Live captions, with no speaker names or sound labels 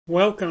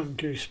Welcome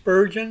to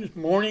Spurgeon's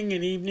Morning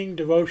and Evening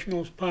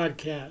Devotionals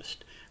Podcast.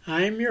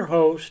 I am your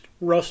host,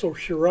 Russell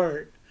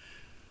Sherrard.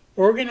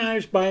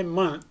 Organized by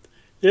month,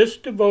 this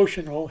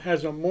devotional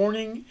has a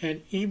morning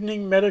and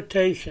evening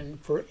meditation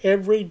for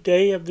every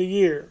day of the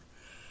year.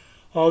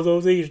 Although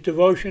these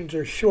devotions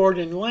are short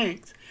in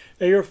length,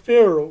 they are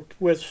filled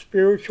with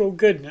spiritual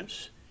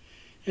goodness.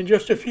 In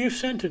just a few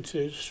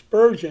sentences,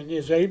 Spurgeon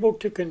is able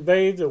to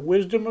convey the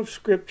wisdom of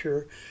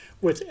Scripture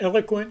with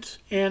eloquence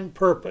and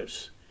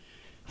purpose.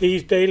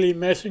 These daily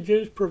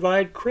messages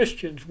provide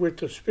Christians with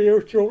the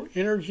spiritual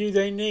energy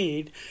they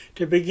need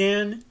to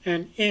begin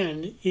and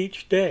end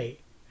each day.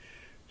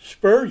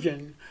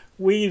 Spurgeon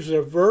weaves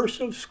a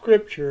verse of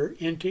Scripture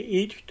into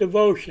each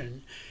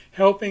devotion,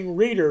 helping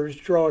readers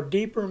draw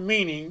deeper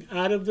meaning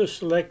out of the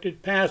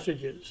selected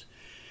passages.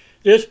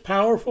 This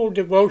powerful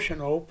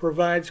devotional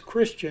provides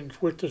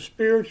Christians with the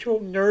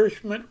spiritual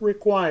nourishment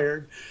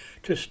required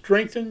to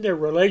strengthen their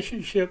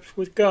relationships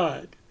with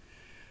God.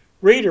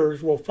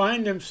 Readers will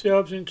find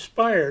themselves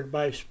inspired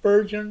by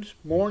Spurgeon's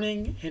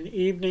morning and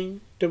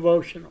evening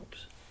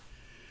devotionals.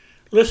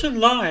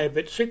 Listen live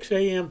at 6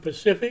 a.m.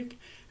 Pacific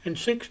and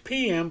 6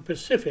 p.m.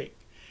 Pacific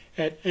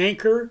at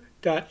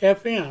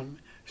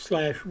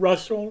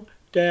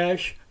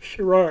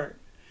anchor.fm/Russell-Sherrard.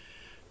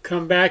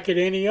 Come back at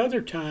any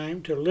other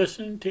time to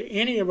listen to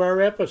any of our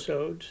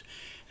episodes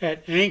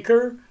at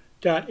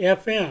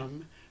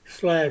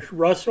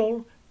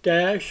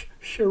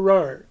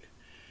anchor.fm/Russell-Sherrard.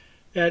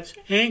 That's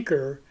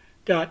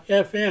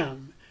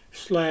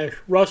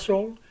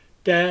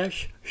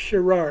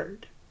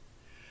anchor.fm/Russell-Sherrard.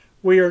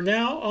 We are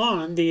now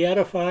on the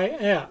Edify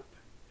app.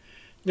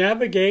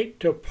 Navigate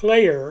to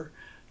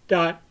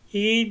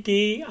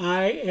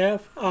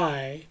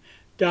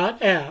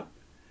player.edifi.app,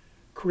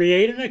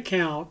 create an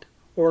account,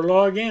 or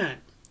log in.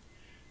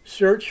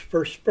 Search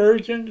for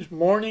Spurgeon's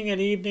Morning and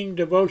Evening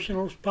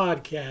Devotionals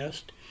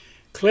Podcast,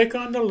 click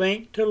on the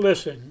link to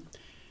listen,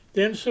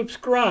 then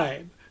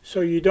subscribe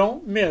so you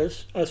don't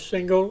miss a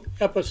single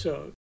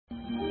episode.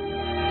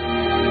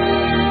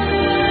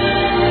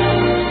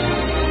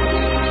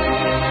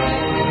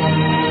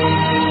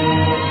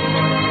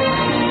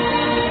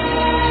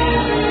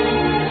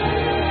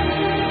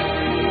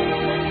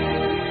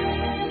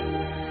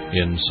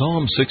 In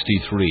Psalm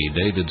 63,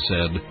 David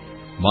said,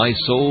 "My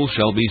soul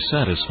shall be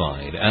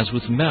satisfied as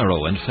with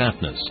marrow and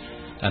fatness,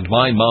 and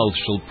my mouth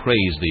shall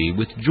praise thee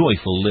with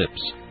joyful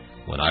lips,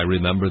 when I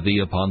remember thee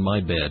upon my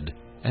bed,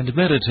 and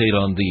meditate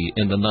on thee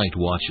in the night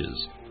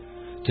watches."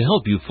 To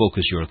help you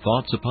focus your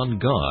thoughts upon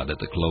God at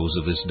the close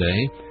of this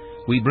day,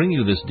 we bring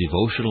you this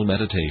devotional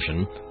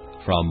meditation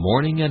from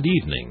Morning and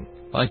Evening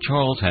by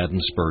Charles Haddon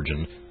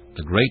Spurgeon,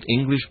 the great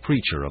English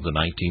preacher of the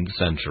 19th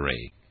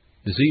century.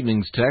 This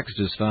evening's text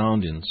is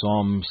found in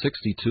Psalm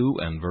 62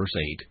 and verse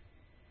 8.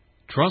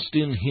 Trust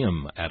in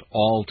Him at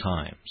all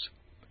times.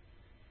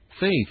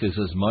 Faith is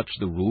as much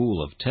the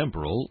rule of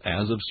temporal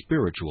as of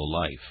spiritual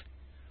life.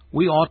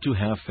 We ought to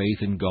have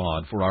faith in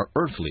God for our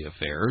earthly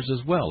affairs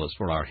as well as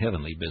for our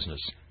heavenly business.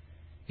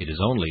 It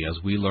is only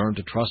as we learn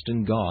to trust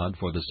in God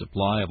for the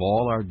supply of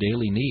all our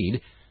daily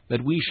need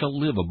that we shall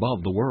live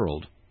above the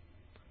world.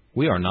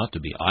 We are not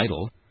to be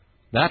idle.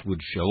 That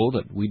would show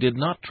that we did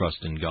not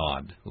trust in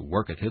God, who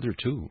worketh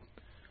hitherto,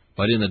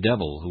 but in the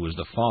devil, who is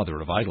the father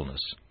of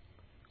idleness.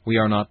 We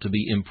are not to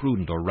be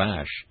imprudent or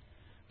rash.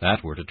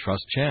 That were to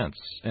trust chance,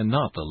 and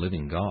not the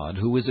living God,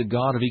 who is a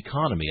God of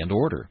economy and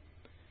order.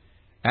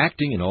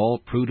 Acting in all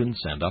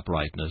prudence and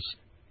uprightness,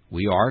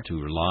 we are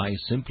to rely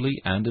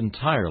simply and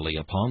entirely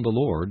upon the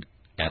Lord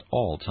at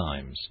all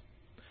times.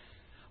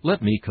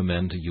 Let me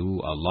commend to you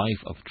a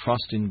life of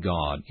trust in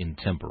God in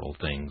temporal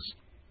things.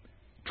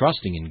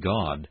 Trusting in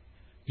God,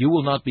 you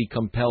will not be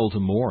compelled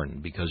to mourn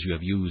because you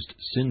have used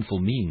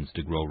sinful means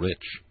to grow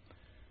rich.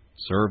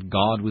 Serve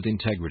God with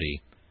integrity,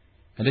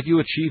 and if you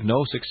achieve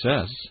no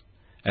success,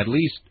 at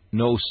least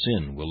no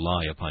sin will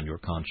lie upon your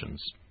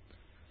conscience.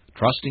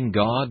 Trusting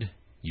God,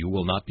 you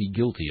will not be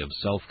guilty of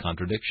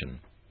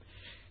self-contradiction.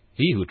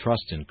 He who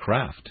trusts in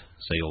craft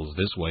sails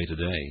this way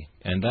today,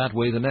 and that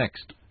way the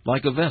next,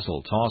 like a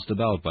vessel tossed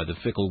about by the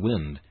fickle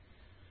wind.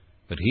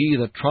 But he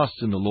that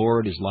trusts in the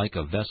Lord is like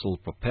a vessel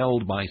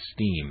propelled by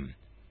steam.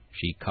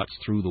 She cuts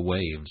through the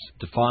waves,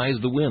 defies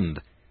the wind,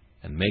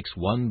 and makes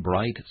one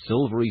bright,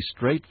 silvery,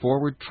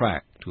 straightforward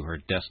track to her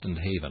destined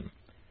haven.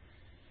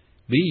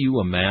 Be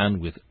you a man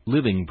with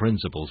living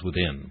principles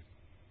within.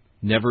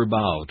 Never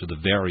bow to the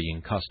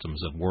varying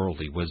customs of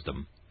worldly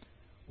wisdom.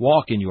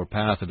 Walk in your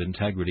path of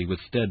integrity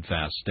with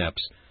steadfast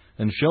steps,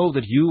 and show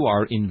that you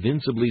are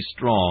invincibly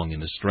strong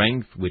in the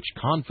strength which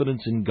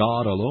confidence in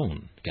God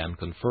alone can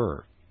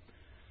confer.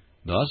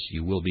 Thus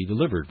you will be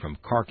delivered from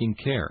carking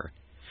care.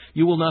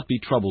 You will not be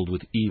troubled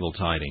with evil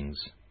tidings.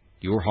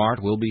 Your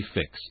heart will be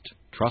fixed,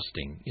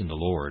 trusting in the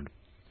Lord.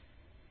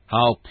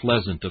 How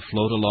pleasant to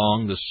float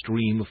along the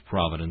stream of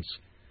providence!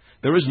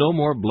 There is no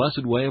more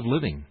blessed way of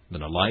living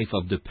than a life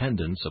of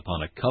dependence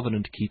upon a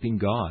covenant-keeping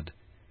God.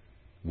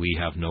 We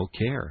have no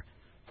care,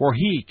 for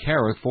He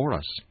careth for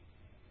us.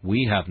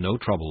 We have no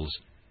troubles,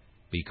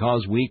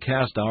 because we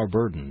cast our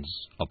burdens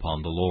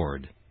upon the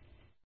Lord.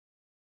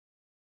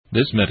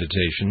 This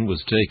meditation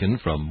was taken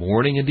from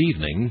Morning and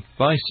Evening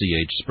by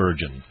C.H.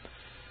 Spurgeon.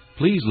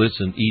 Please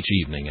listen each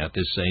evening at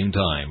this same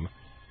time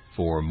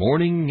for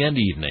Morning and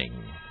Evening.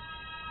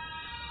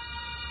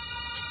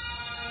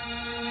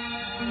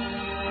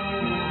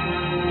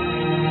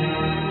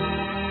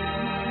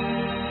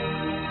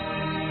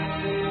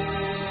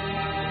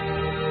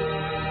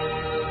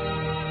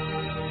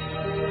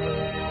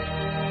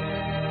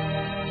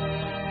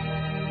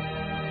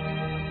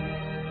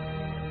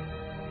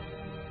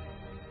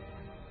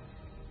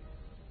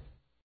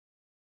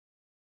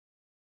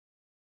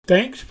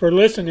 Thanks for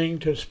listening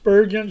to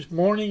Spurgeon's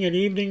Morning and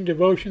Evening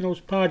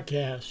Devotionals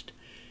podcast.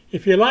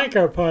 If you like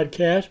our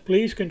podcast,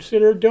 please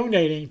consider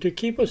donating to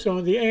keep us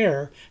on the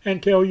air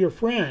and tell your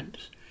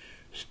friends.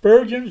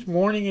 Spurgeon's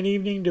Morning and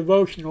Evening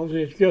Devotionals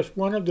is just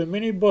one of the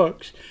many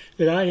books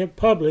that I have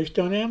published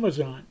on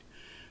Amazon.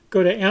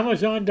 Go to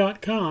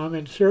Amazon.com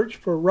and search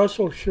for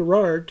Russell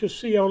Sherrard to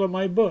see all of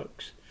my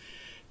books.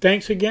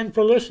 Thanks again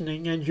for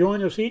listening, and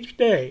join us each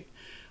day,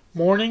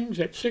 mornings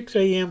at 6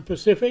 a.m.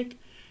 Pacific,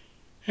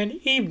 and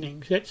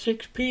evenings at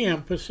 6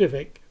 p.m.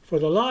 Pacific for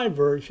the live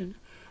version,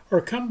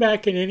 or come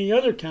back at any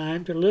other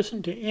time to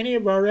listen to any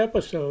of our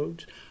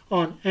episodes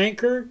on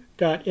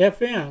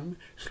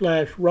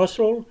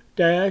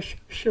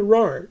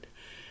anchor.fm/Russell-Sherrard.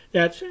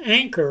 That's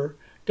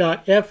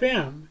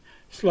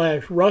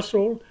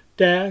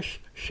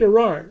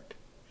anchor.fm/Russell-Sherrard.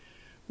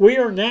 We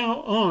are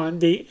now on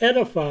the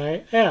Edify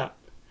app.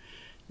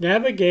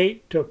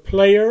 Navigate to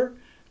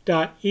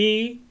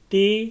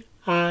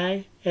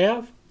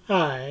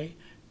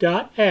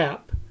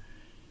player.edifi.app.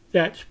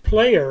 That's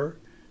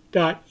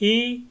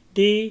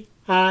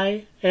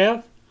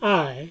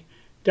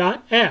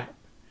player.edifi.app.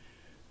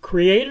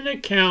 Create an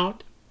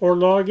account or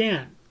log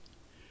in.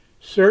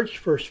 Search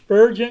for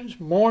Spurgeon's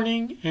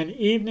Morning and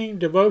Evening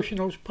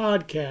Devotionals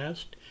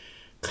podcast.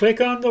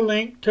 Click on the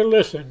link to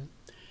listen,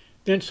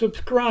 then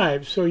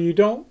subscribe so you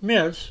don't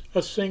miss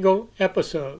a single episode.